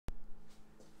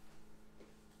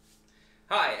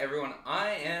Hi everyone,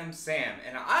 I am Sam,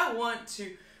 and I want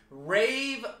to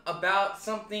rave about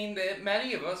something that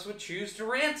many of us would choose to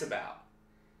rant about.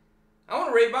 I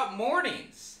want to rave about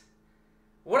mornings.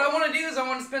 What I want to do is I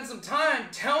want to spend some time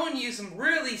telling you some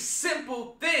really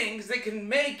simple things that can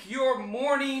make your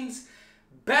mornings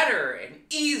better and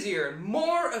easier and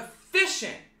more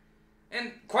efficient.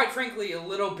 And quite frankly, a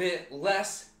little bit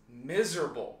less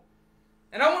miserable.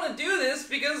 And I want to do this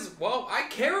because, well, I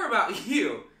care about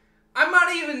you. I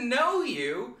might even know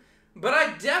you, but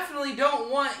I definitely don't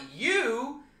want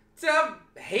you to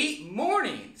hate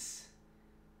mornings.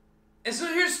 And so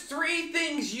here's 3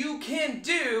 things you can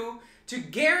do to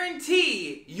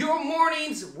guarantee your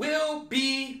mornings will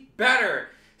be better.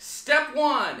 Step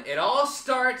 1, it all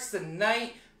starts the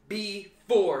night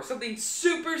before. Something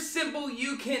super simple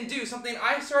you can do. Something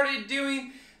I started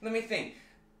doing, let me think,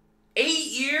 8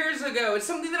 years ago. It's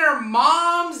something that our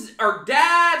moms, our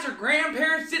dads, our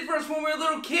grandparents did for us when we were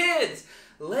little kids.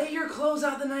 Lay your clothes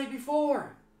out the night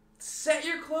before. Set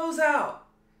your clothes out.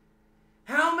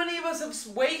 How many of us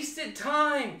have wasted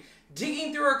time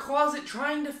digging through our closet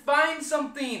trying to find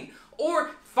something,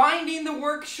 or finding the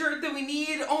work shirt that we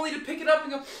need only to pick it up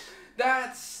and go,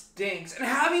 that stinks, and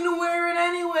having to wear it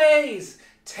anyways?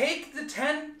 Take the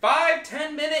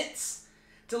 5-10 minutes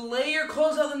to lay your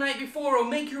clothes out the night before. Will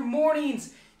make your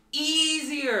mornings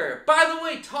easier. By the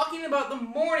way, talking about the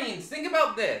mornings, think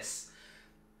about this.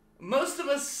 Most of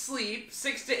us sleep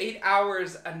 6 to 8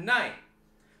 hours a night.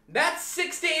 That's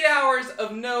 6 to 8 hours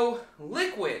of no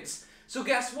liquids. So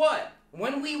guess what?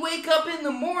 When we wake up in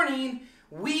the morning,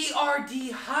 we are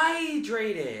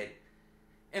dehydrated.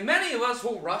 And many of us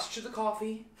will rush to the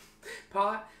coffee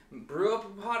pot, brew up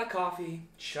a pot of coffee,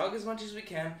 chug as much as we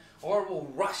can, or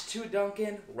we'll rush to a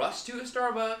Dunkin', rush to a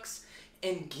Starbucks,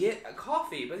 and get a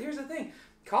coffee. But here's the thing,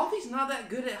 coffee's not that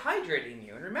good at hydrating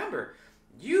you. And remember,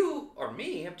 you or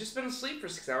me have just been asleep for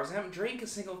 6 hours and haven't drank a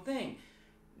single thing.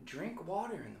 Drink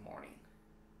water in the morning.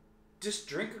 Just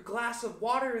drink a glass of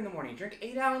water in the morning. Drink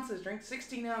 8 ounces, drink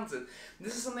 16 ounces.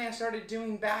 This is something I started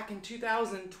doing back in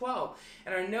 2012.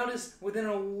 And I noticed within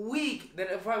a week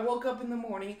that if I woke up in the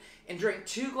morning and drank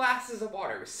 2 glasses of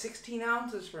water, it was 16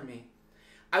 ounces for me,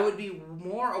 I would be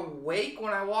more awake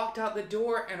when I walked out the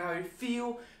door and I would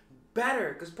feel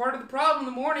better. Because part of the problem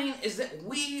in the morning is that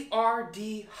we are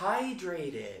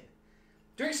dehydrated.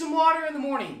 Drink some water in the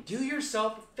morning. Do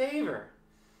yourself a favor.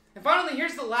 And finally,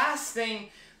 here's the last thing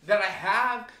that I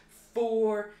have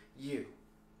for you.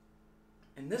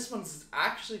 And this one's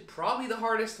actually probably the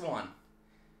hardest one.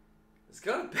 Is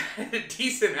go to bed at a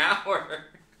decent hour.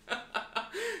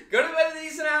 Go to bed at a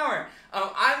decent hour.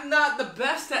 I'm not the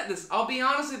best at this. I'll be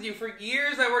honest with you. For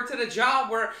years, I worked at a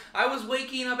job where I was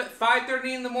waking up at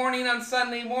 5:30 in the morning on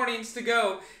Sunday mornings to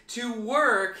go to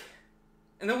work.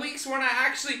 And the weeks when I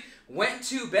actually went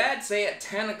to bed, say at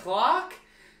 10 o'clock,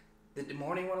 the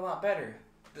morning went a lot better.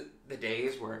 The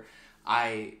days where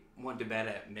I went to bed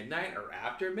at midnight or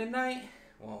after midnight,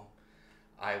 well,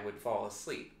 I would fall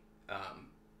asleep,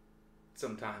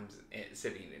 sometimes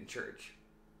sitting in church.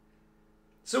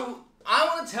 So I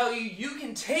want to tell you, you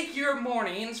can take your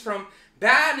mornings from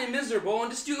bad and miserable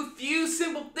and just do a few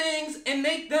simple things and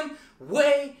make them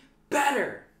way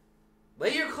better.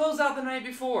 Lay your clothes out the night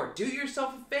before. Do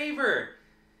yourself a favor.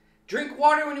 Drink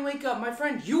water when you wake up. My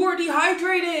friend, you are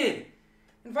dehydrated.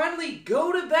 And finally,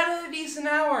 go to bed at a decent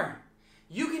hour.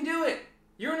 You can do it.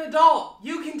 You're an adult.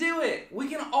 You can do it. We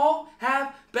can all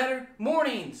have better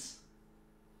mornings.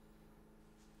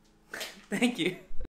 Thank you.